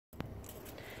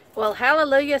Well,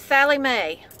 hallelujah, Sally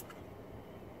Mae.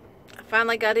 I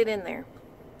finally got it in there.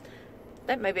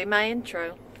 That may be my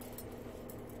intro.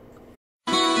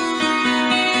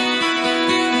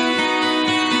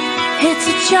 It's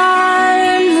a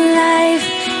charmed life,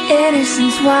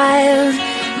 innocence wild,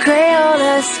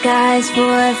 Crayola skies for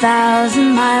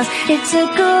 1,000 miles. It's a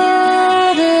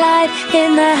good life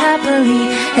in the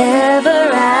happily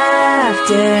ever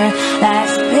after.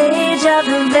 Last page of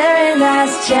the very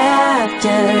last chapter.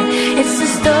 It's the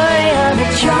story of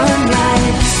a charmed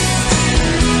life.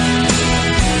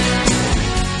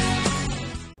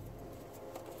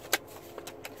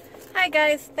 Hi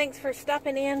guys, thanks for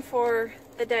stopping in for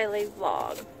the daily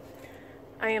vlog.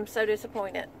 I am so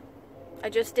disappointed. I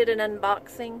just did an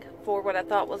unboxing for what I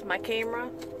thought was my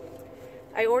camera.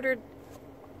 I ordered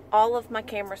all of my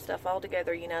camera stuff all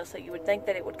together, you know, so you would think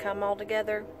that it would come all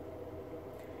together.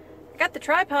 I got the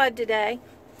tripod today.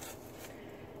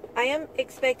 I am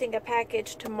expecting a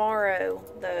package tomorrow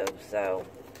though, so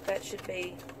that should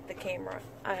be the camera,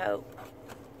 I hope.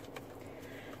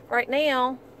 Right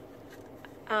now,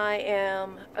 I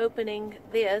am opening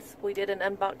this. We did an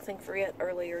unboxing for it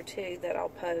earlier too that I'll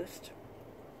post.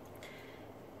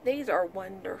 These are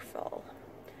wonderful.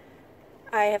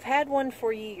 I have had one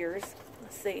for years.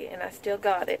 Let's see, and I still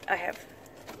got it. I have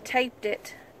taped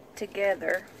it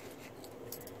together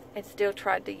and still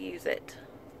tried to use it.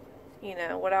 You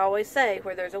know what I always say,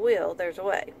 where there's a will, there's a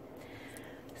way.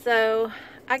 So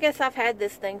I guess I've had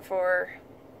this thing for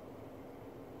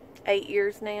 8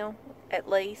 years now, at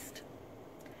least.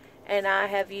 And I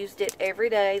have used it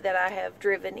every day that I have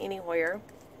driven anywhere.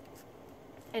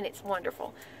 And it's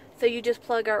wonderful. So you just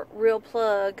plug a real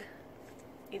plug.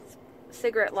 It's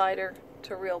cigarette lighter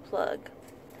to real plug.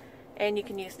 And you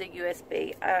can use the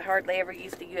USB. I hardly ever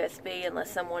use the USB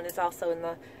unless someone is also in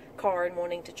the car and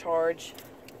wanting to charge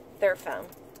their phone.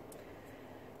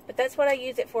 But that's what I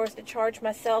use it for, is to charge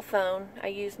my cell phone. I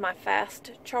use my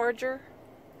fast charger.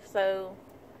 So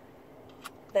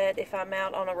that if I'm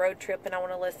out on a road trip and I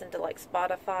want to listen to like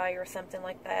Spotify or something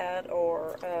like that,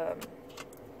 or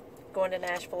going to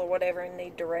Nashville or whatever and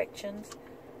need directions.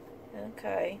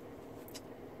 Okay.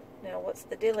 Now what's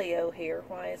the dealio here?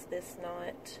 Why is this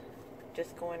not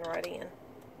just going right in?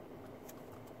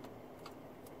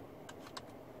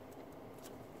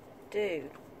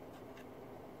 Dude.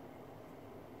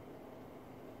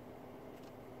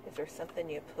 Is there something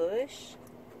you push?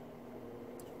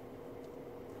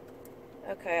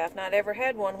 Okay, I've not ever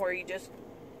had one where you just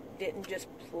didn't just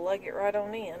plug it right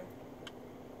on in.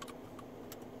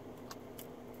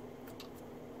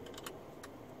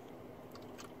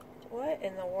 What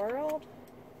in the world?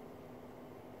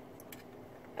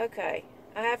 Okay,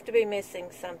 I have to be missing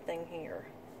something here.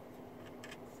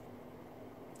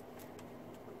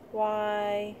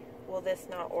 Why will this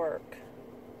not work?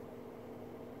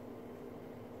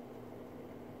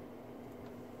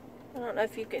 I don't know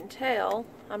if you can tell.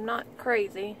 I'm not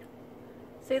crazy.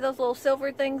 See those little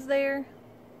silver things there?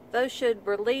 Those should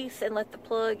release and let the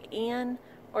plug in,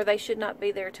 or they should not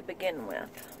be there to begin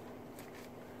with.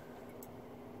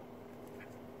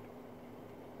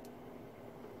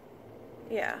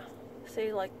 Yeah.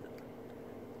 See, like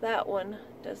that one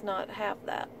does not have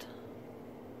that.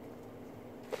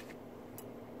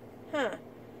 Huh.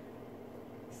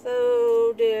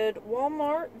 So did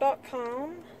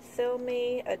Walmart.com sell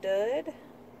me a dud?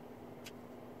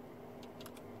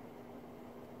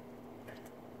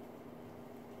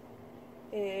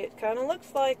 It kind of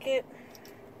looks like it.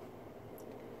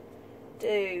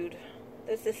 Dude,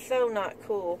 this is so not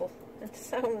cool. It's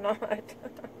so not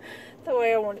the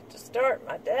way I wanted to start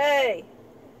my day.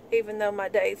 Even though my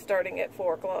day is starting at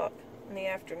 4 o'clock in the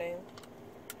afternoon.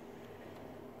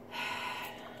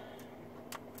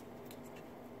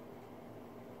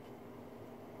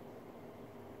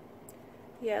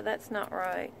 Yeah, that's not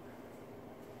right.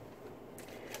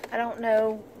 I don't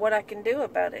know what I can do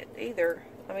about it either.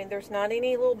 I mean, there's not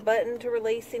any little button to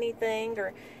release anything,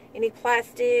 or any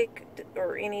plastic,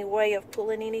 or any way of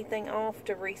pulling anything off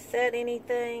to reset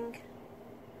anything.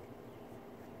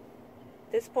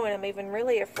 At this point, I'm even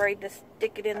really afraid to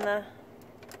stick it in the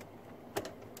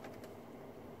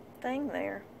thing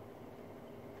there.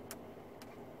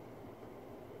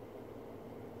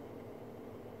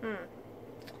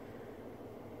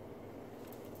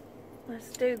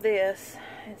 Let's do this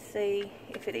and see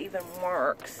if it even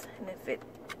works. And if it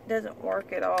doesn't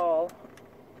work at all,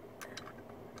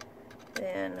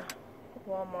 then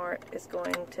Walmart is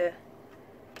going to...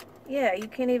 Yeah, you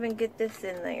can't even get this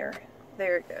in there.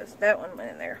 There it goes. That one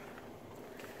went in there.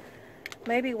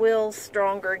 Maybe Will's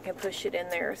stronger and can push it in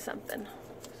there or something.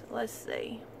 So let's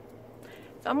see.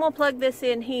 So I'm going to plug this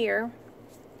in here.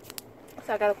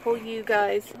 So I gotta pull you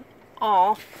guys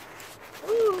off.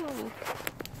 Ooh.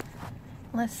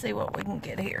 Let's see what we can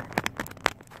get here.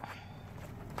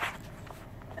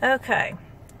 Okay,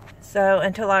 so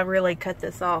until I really cut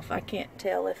this off, I can't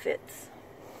tell if it's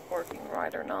working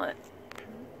right or not.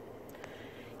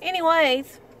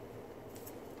 Anyways,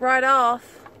 right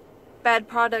off, bad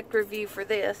product review for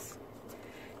this.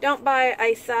 Don't buy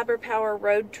a CyberPower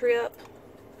road trip.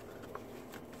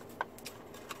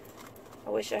 I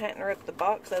wish I hadn't ripped the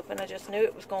box open. I just knew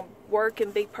it was going to work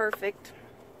and be perfect.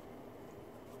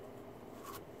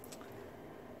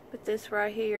 Put this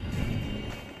right here.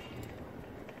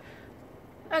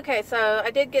 Okay, so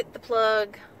I did get the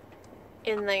plug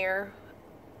in there.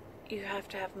 You have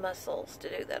to have muscles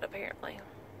to do that, apparently.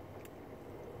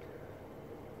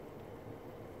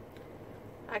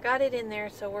 I got it in there,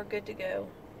 so we're good to go.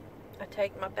 I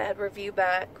take my bad review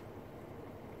back.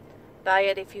 Buy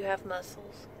it if you have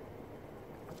muscles.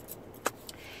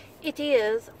 It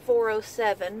is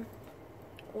 4:07.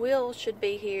 Will should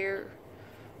be here.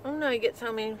 I don't know, he gets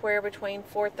home anywhere between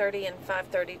 4:30 and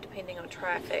 5:30, depending on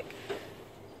traffic.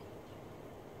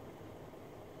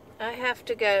 I have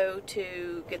to go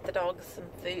to get the dogs some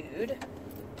food,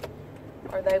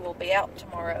 or they will be out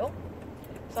tomorrow.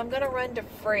 So I'm going to run to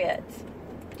Fred's.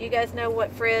 Do you guys know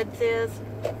what Fred's is?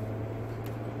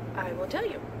 I will tell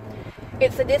you.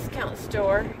 It's a discount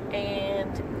store,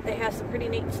 and they have some pretty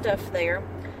neat stuff there.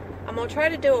 I'm going to try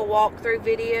to do a walkthrough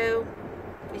video.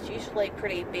 It's usually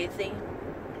pretty busy.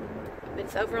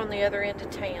 It's over on the other end of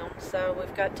town, so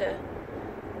we've got to...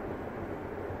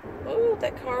 Oh,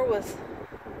 that car was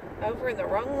over in the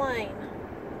wrong lane.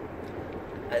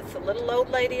 It's a little old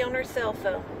lady on her cell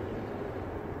phone.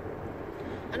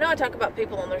 I know I talk about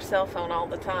people on their cell phone all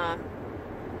the time.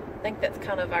 I think that's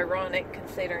kind of ironic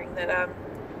considering that I'm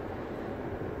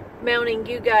mounting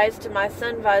you guys to my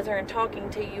sun visor and talking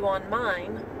to you on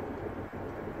mine.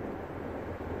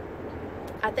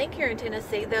 I think here in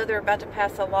Tennessee, though, they're about to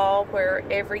pass a law where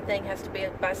everything has to be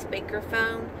by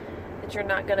speakerphone, that you're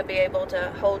not going to be able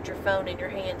to hold your phone in your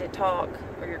hand and talk,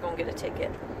 or you're going to get a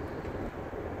ticket.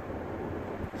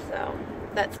 So,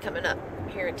 that's coming up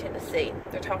here in Tennessee.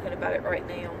 They're talking about it right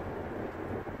now.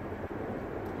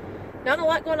 Not a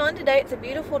lot going on today. It's a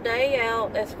beautiful day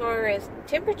out as far as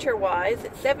temperature-wise.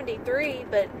 It's 73,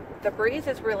 but the breeze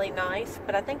is really nice.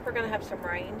 But I think we're going to have some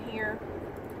rain here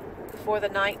before the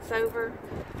night's over.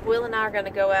 Will and I are going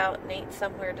to go out and eat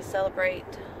somewhere to celebrate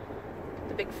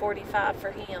the big 45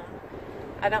 for him.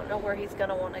 I don't know where he's going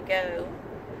to want to go.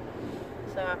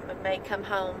 So I may come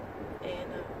home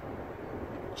and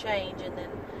change and then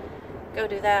go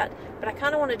do that. But I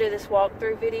kind of want to do this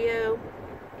walkthrough video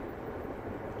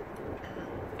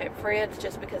at Fred's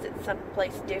just because it's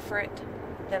someplace different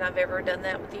than I've ever done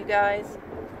that with you guys.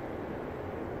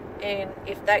 And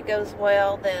if that goes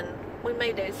well, then we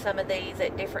may do some of these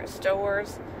at different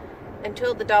stores.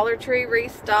 Until the Dollar Tree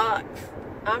restocks,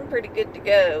 I'm pretty good to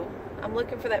go. I'm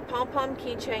looking for that pom-pom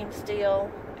keychain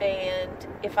still, and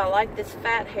if I like this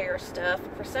fat hair stuff,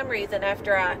 for some reason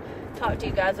after I talked to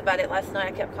you guys about it last night,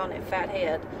 I kept calling it fat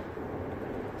head.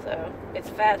 So, it's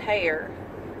fat hair,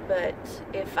 but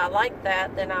if I like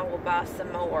that, then I will buy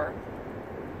some more.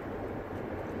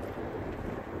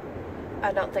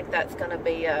 I don't think that's going to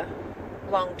be a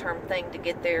long-term thing to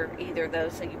get there either, though,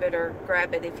 so you better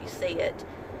grab it if you see it.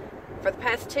 For the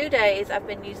past 2 days, I've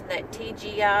been using that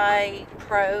TGI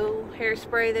Pro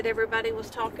hairspray that everybody was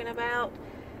talking about.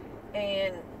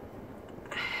 And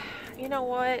you know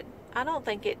what? I don't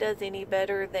think it does any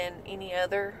better than any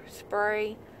other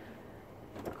spray.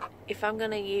 If I'm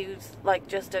going to use like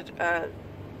just a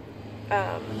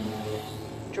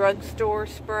drugstore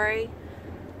spray,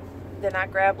 then I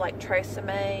grab like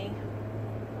Tresemme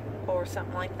or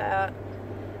something like that.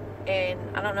 And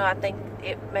I don't know, I think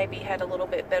it maybe had a little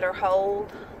bit better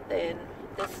hold than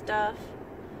this stuff.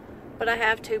 But I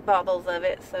have 2 bottles of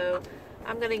it, so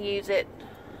I'm going to use it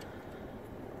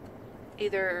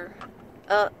either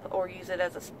up or use it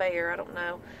as a spare. I don't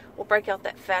know. We'll break out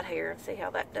that fat hair and see how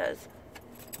that does.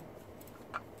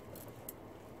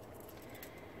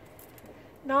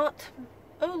 Not...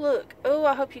 Oh, look. Oh,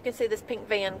 I hope you can see this pink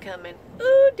van coming.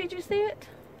 Oh, did you see it?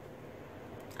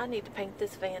 I need to paint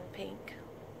this van pink.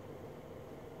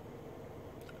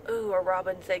 Ooh, a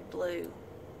robin's egg blue.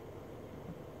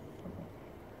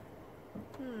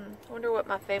 I wonder what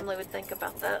my family would think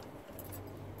about that.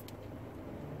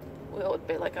 Well, it would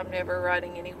be like, I'm never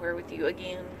riding anywhere with you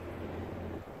again.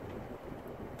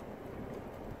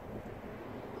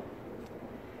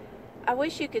 I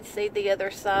wish you could see the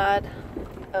other side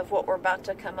of what we're about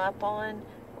to come up on.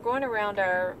 We're going around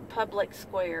our public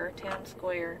square, town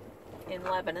square, in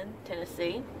Lebanon,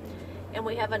 Tennessee. And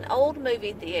we have an old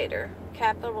movie theater.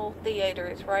 Capitol Theater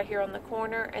is right here on the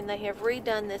corner, and they have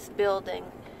redone this building,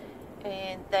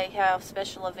 and they have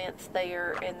special events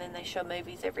there, and then they show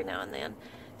movies every now and then.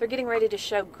 They're getting ready to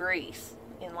show Grease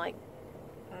in like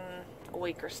a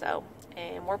week or so,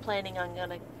 and we're planning on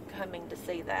coming to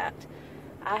see that.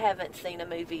 I haven't seen a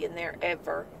movie in there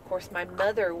ever. Of course, my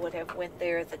mother would have went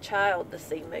there as a child to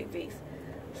see movies,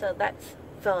 so that's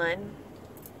fun,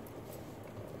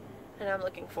 and I'm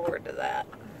looking forward to that.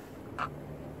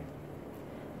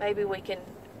 Maybe we can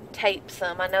tape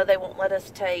some. I know they won't let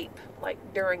us tape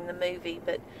like during the movie,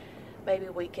 but maybe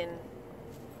we can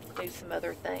do some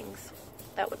other things.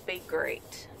 That would be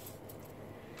great.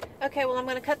 Okay, well, I'm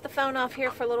going to cut the phone off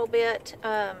here for a little bit.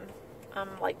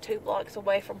 I'm like 2 blocks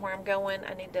away from where I'm going.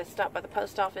 I need to stop by the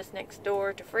post office next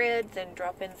door to Fred's and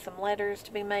drop in some letters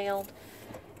to be mailed.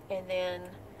 And then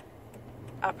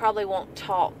I probably won't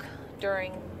talk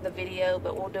during the video,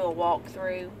 but we'll do a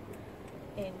walkthrough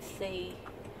and see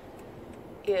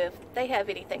if they have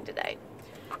anything today.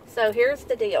 So here's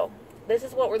the deal. This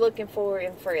is what we're looking for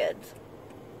in Fred's.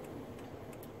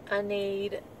 I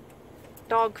need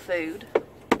dog food,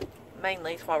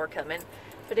 mainly is why we're coming.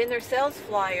 But in their sales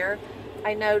flyer,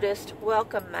 I noticed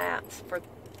welcome mats for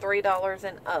 $3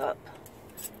 and up.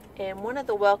 And one of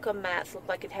the welcome mats looked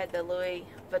like it had the Louis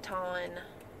Vuitton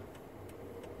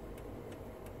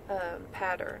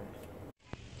pattern.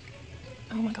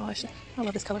 Oh my gosh, I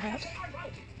love this color hat.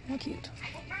 How cute.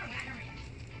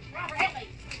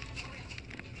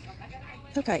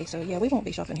 Okay, so yeah, we won't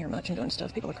be shopping here much and doing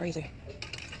stuff. People are crazy.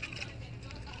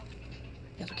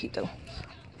 Those are cute though.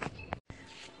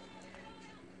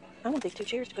 I want these 2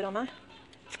 chairs to put on my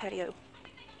patio.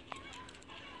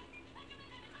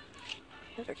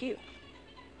 Those are cute.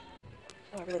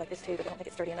 Oh, I really like this too, but I don't think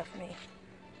it's sturdy enough for me.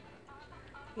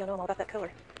 Y'all know I'm all about that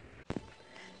color.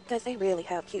 Guys, they really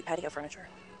have cute patio furniture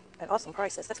at awesome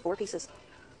prices. That's 4 pieces.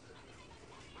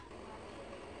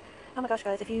 Oh my gosh,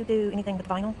 guys, if you do anything with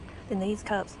vinyl, then these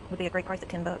cups would be a great price at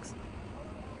 $10.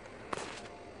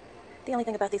 The only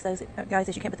thing about these, guys,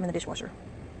 is you can't put them in the dishwasher.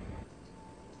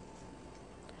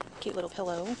 Cute little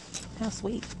pillow. How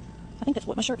sweet. I think that's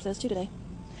what my shirt says too today.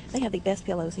 They have the best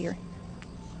pillows here.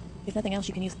 If nothing else,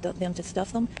 you can use them to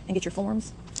stuff them and get your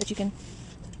forms that you can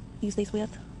use these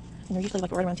with. And they're usually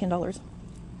like right around $10.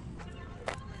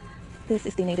 This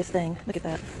is the neatest thing. Look at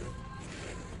that.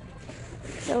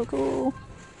 So cool.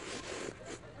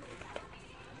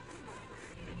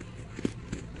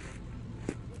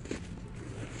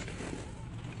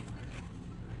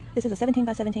 This is a 17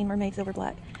 by 17 mermaid silver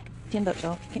black. $10,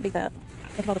 y'all. Can't beat that.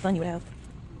 Think of all the fun you would have.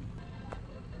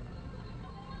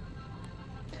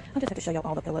 I'll just have to show y'all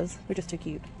all the pillows. They're just too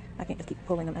cute. I can't just keep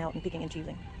pulling them out and picking and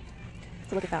choosing.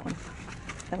 So look at that one.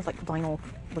 That was like vinyl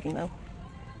looking though.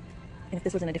 And if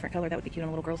this was in a different color, that would be cute on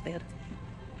a little girl's bed.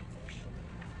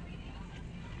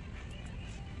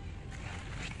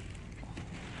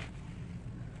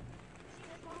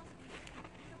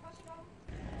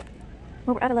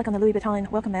 Well, we're out of luck on the Louis Vuitton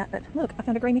welcome mat, but look, I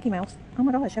found a gray Mickey Mouse. Oh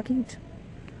my gosh, how cute.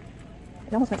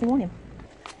 It almost makes me want him.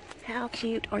 How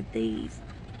cute are these?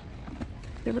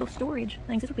 They're little storage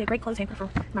things. This would be a great clothes hanger for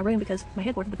my room because my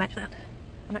headboard would match that.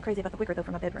 I'm not crazy about the wicker though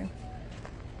for my bedroom.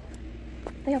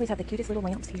 They always have the cutest little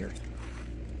lamps here.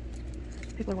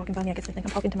 People are walking by me. I guess they think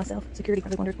I'm talking to myself. Security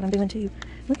probably wonders what I'm doing too.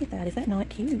 Look at that. Is that not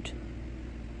cute?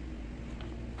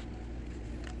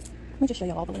 Let me just show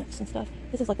you all the lamps and stuff.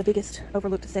 This is like the biggest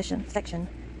overlooked section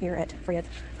here at Fred's.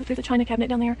 Look, there's a china cabinet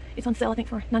down there. It's on sale, I think,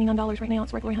 for $99 right now.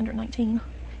 It's worth $119.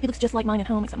 It looks just like mine at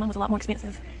home, except mine was a lot more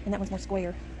expensive, and that one's more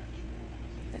square.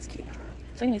 That's cute.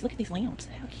 So anyways, look at these lamps.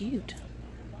 How cute.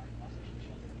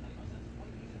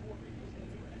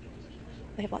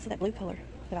 They have lots of that blue color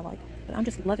that I like, but I'm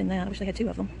just loving that. I wish they had 2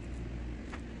 of them.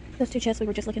 Those 2 chests we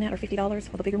were just looking at are $50, well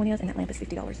the bigger one is, and that lamp is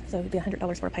 $50, so it would be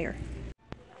 $100 for a pair.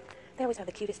 They always have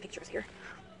the cutest pictures here.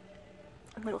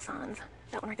 And little signs.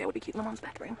 That one right there would be cute in my mom's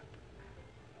bathroom.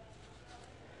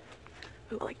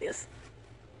 Ooh, I like this.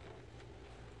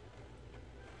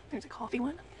 There's a coffee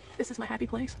one. This is my happy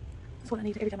place. That's what I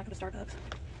need every time I go to Starbucks.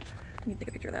 I need to take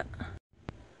a picture of that.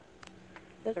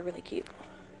 Those are really cute.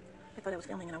 I thought I was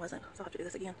filming and I wasn't, so I'll have to do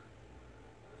this again.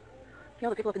 Y'all,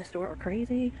 the people up in the store are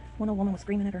crazy. One old woman was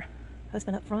screaming at her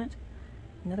husband up front.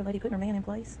 Another lady putting her man in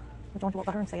place. I was going to walk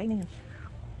by her and say amen.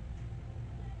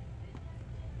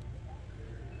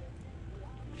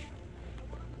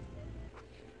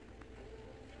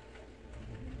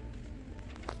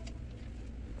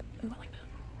 Ooh, I like that.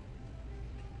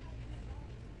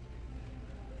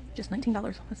 Just $19.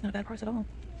 That's not a bad price at all.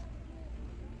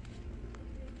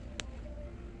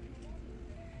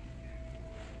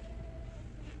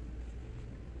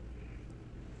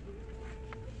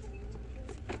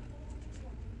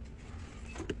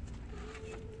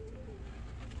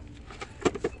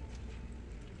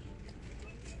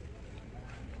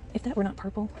 If that were not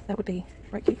purple, that would be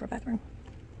right cute for a bathroom.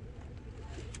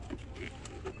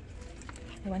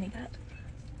 Oh, I need that.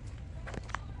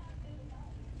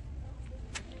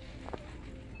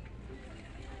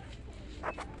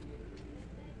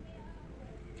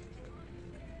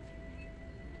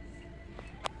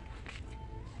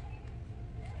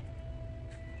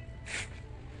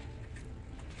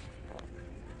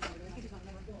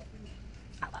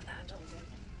 I love that.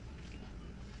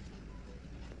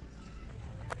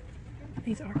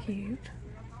 These are cute.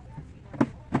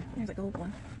 There's a gold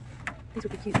one. These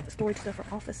would be cute for storage stuff or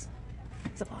office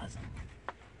supplies.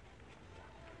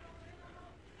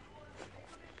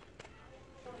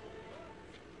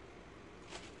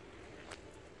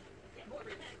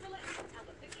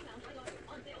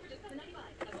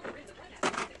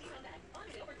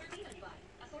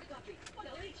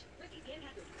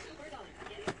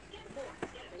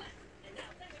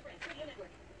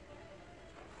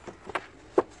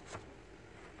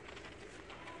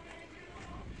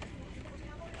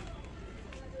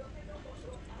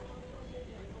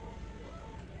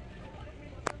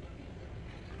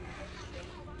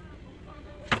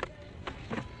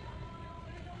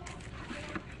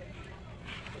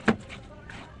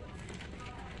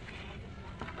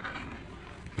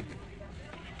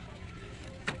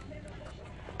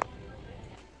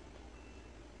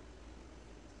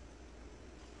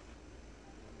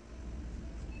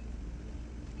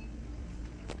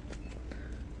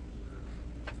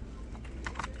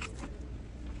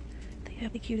 They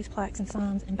have the cutest plaques and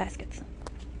signs and baskets.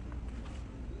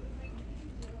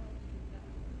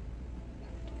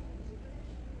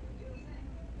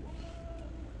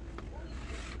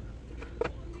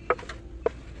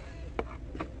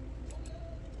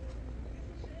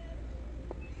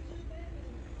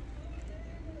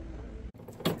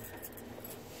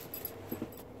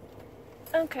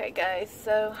 Okay guys,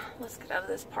 so let's get out of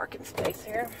this parking space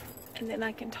here and then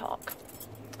I can talk.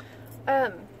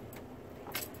 I'm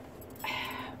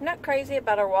not crazy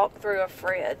about our walkthrough of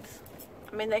Fred's.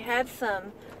 I mean, they had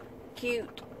some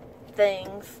cute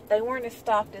things. They weren't as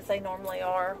stocked as they normally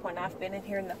are when I've been in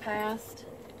here in the past,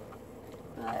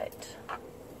 but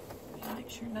make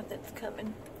sure nothing's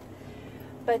coming.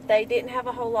 But they didn't have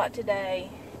a whole lot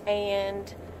today,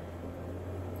 and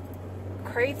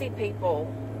crazy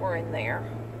people were in there.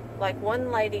 Like,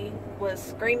 one lady was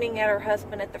screaming at her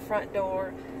husband at the front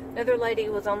door. Another lady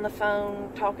was on the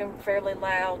phone talking fairly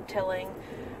loud, telling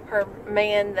her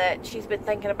man that she's been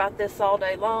thinking about this all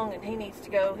day long and he needs to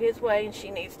go his way and she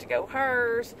needs to go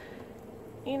hers.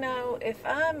 You know, if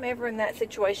I'm ever in that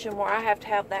situation where I have to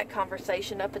have that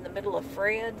conversation up in the middle of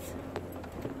Fred's,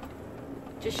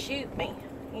 just shoot me,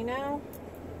 you know?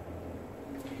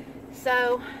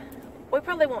 So, we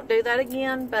probably won't do that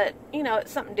again, but, you know,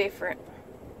 it's something different.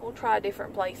 We'll try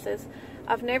different places.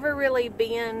 I've never really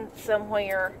been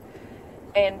somewhere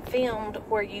and filmed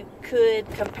where you could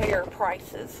compare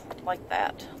prices like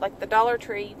that. Like the Dollar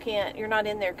Tree, you're not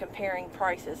in there comparing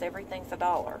prices. Everything's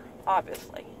 $1,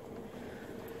 obviously.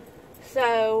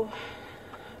 So,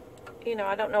 you know,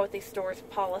 I don't know what these stores'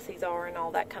 policies are and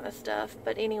all that kind of stuff.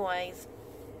 But anyways,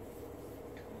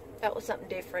 that was something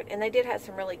different. And they did have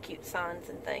some really cute signs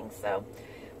and things. So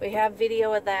we have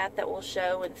video of that we'll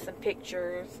show and some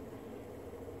pictures.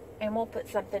 And we'll put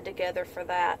something together for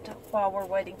that while we're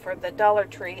waiting for the Dollar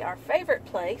Tree, our favorite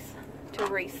place, to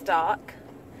restock.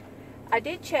 I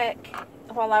did check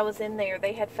while I was in there.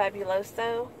 They had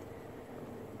Fabuloso.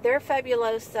 Their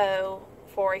Fabuloso,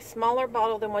 for a smaller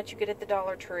bottle than what you get at the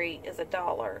Dollar Tree, is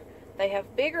 $1. They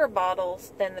have bigger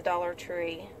bottles than the Dollar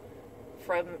Tree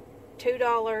from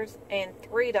 $2 and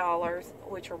 $3,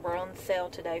 which were on sale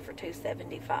today for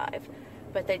 $2.75.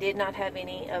 But they did not have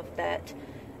any of that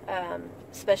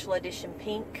special edition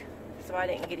pink, so I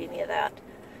didn't get any of that.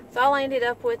 So all I ended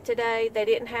up with today, they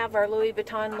didn't have our Louis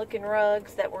Vuitton looking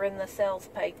rugs that were in the sales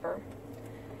paper,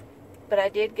 but I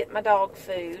did get my dog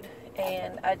food,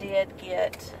 and I did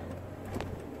get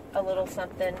a little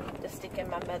something to stick in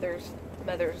my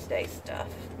Mother's Day stuff.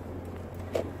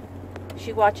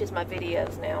 She watches my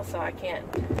videos now, so I can't,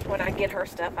 when I get her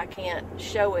stuff, I can't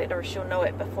show it or she'll know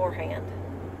it beforehand,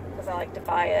 because I like to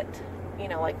buy it, you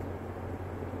know, like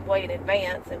way in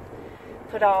advance and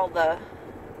put all the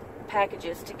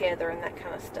packages together and that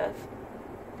kind of stuff.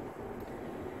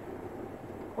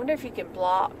 Wonder if you can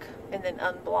block and then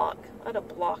unblock. I'd a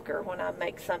blocker when I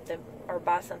make something or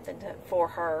buy something for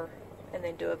her and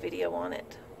then do a video on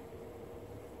it.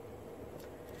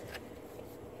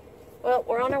 Well,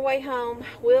 we're on our way home.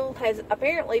 Will has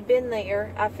apparently been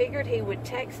there. I figured he would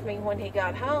text me when he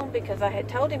got home because I had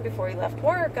told him before he left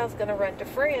work I was going to run to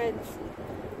Fred's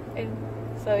and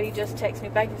So he just texted me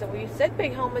back and said, well, you said be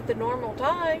home at the normal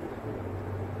time.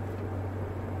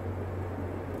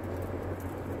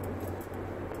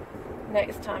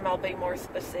 Next time I'll be more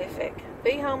specific.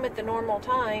 Be home at the normal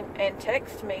time and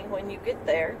text me when you get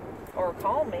there, or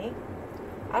call me.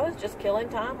 I was just killing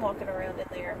time walking around in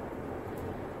there.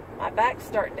 My back's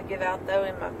starting to give out though,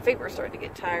 and my feet were starting to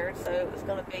get tired, so it was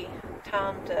going to be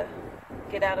time to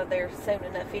get out of there soon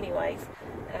enough anyways.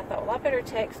 And I thought, well, I better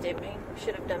text him. He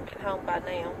should have done been home by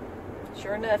now.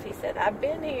 Sure enough, he said, I've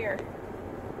been here.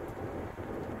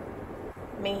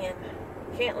 Man,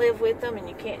 you can't live with them and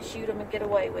you can't shoot them and get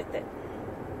away with it.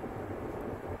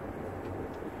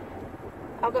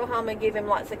 I'll go home and give him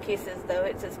lots of kisses though.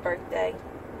 It's his birthday.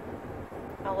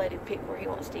 I'll let him pick where he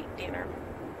wants to eat dinner.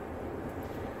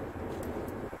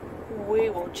 We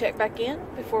will check back in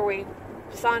before we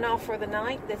sign off for the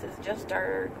night. This is just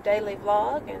our daily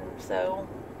vlog, and so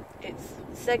it's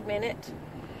segmented.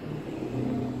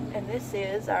 And this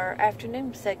is our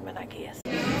afternoon segment, I guess.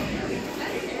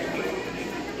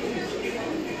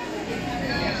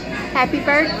 Happy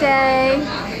birthday!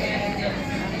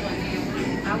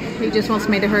 He just wants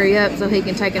me to hurry up so he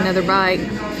can take another bite.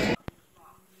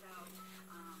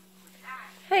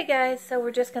 Hey guys, so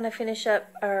we're just going to finish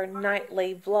up our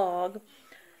nightly vlog.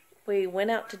 We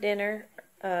went out to dinner,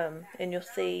 and you'll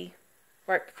see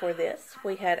right before this,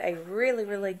 we had a really,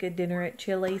 really good dinner at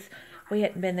Chili's. We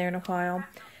hadn't been there in a while,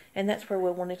 and that's where we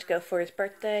wanted to go for his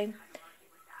birthday.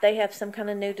 They have some kind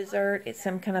of new dessert. It's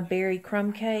some kind of berry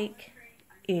crumb cake.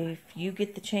 If you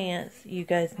get the chance, you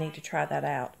guys need to try that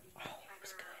out. Oh, it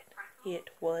was good. It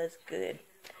was good.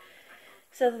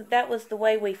 So that was the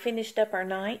way we finished up our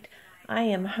night. I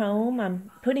am home.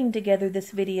 I'm putting together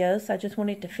this video, so I just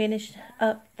wanted to finish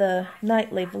up the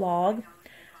nightly vlog.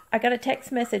 I got a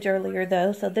text message earlier,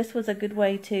 though, so this was a good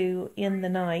way to end the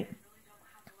night.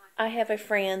 I have a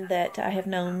friend that I have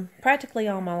known practically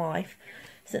all my life,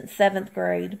 since 7th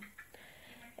grade,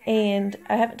 and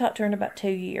I haven't talked to her in about 2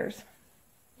 years.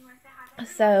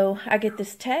 So I get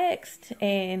this text,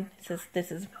 and it says,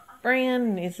 this is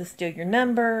Fran, is this still your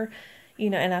number? You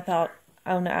know, and I thought,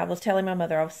 oh no, I was telling my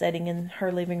mother, I was sitting in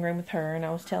her living room with her, and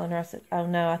I was telling her, I said, oh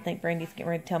no, I think Brandy's getting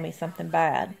ready to tell me something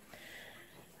bad.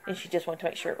 And she just wanted to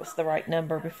make sure it was the right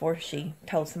number before she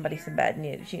told somebody some bad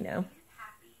news, you know.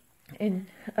 And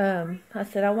I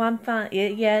said, oh, I'm fine.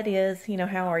 Yeah, it is. You know,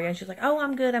 how are you? And she's like, oh,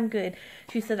 I'm good, I'm good.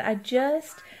 She said, I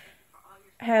just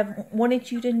have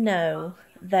wanted you to know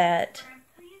that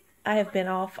I have been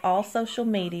off all social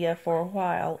media for a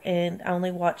while and I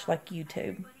only watch like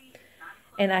YouTube.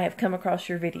 And I have come across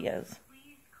your videos.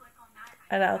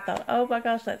 And I thought, oh my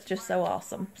gosh, that's just so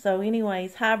awesome. So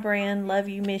anyways, hi Bran, love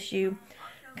you, miss you.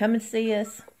 Come and see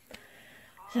us.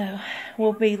 So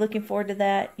we'll be looking forward to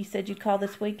that. You said you'd call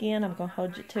this weekend. I'm going to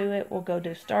hold you to it. We'll go do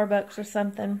Starbucks or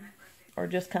something. Or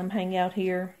just come hang out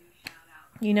here.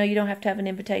 You know, you don't have to have an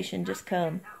invitation. Just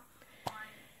come.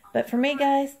 But for me,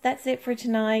 guys, that's it for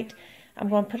tonight. I'm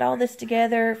going to put all this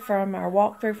together from our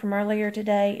walkthrough from earlier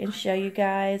today and show you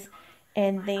guys.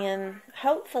 And then,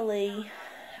 hopefully,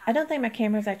 I don't think my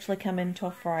camera's actually coming until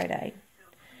Friday.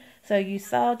 So you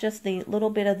saw just the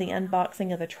little bit of the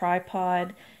unboxing of the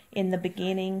tripod in the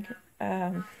beginning.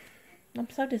 I'm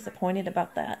so disappointed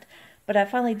about that. But I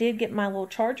finally did get my little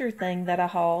charger thing that I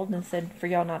hauled and said for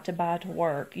y'all not to buy to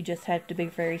work. You just have to be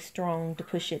very strong to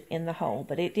push it in the hole.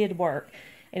 But it did work,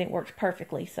 and it works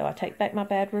perfectly. So I take back my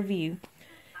bad review.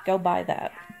 Go buy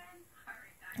that.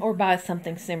 Or buy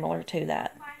something similar to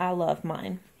that. I love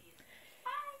mine.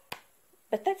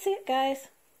 But that's it, guys.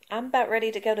 I'm about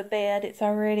ready to go to bed. It's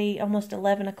already almost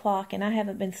 11 o'clock, and I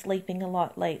haven't been sleeping a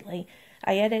lot lately.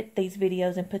 I edit these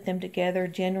videos and put them together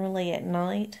generally at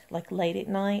night, like late at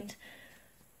night.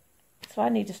 So I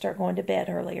need to start going to bed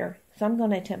earlier. So I'm going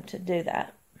to attempt to do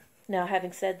that. Now,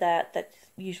 having said that, that's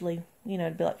usually, you know,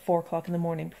 it'd be like 4 o'clock in the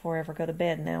morning before I ever go to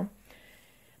bed now.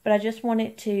 But I just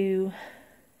wanted to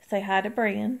say hi to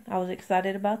Brian. I was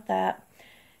excited about that.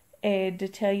 And to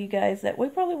tell you guys that we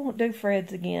probably won't do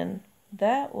Fred's again.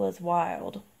 That was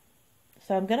wild.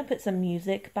 So I'm going to put some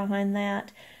music behind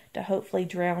that to hopefully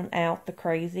drown out the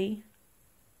crazy.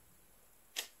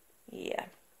 Yeah.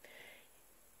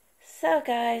 So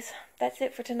guys, that's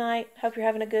it for tonight. Hope you're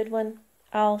having a good one.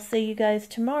 I'll see you guys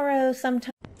tomorrow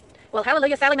sometime. Well,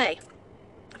 hallelujah, Sally Mae.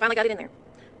 I finally got it in there.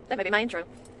 That may be my intro.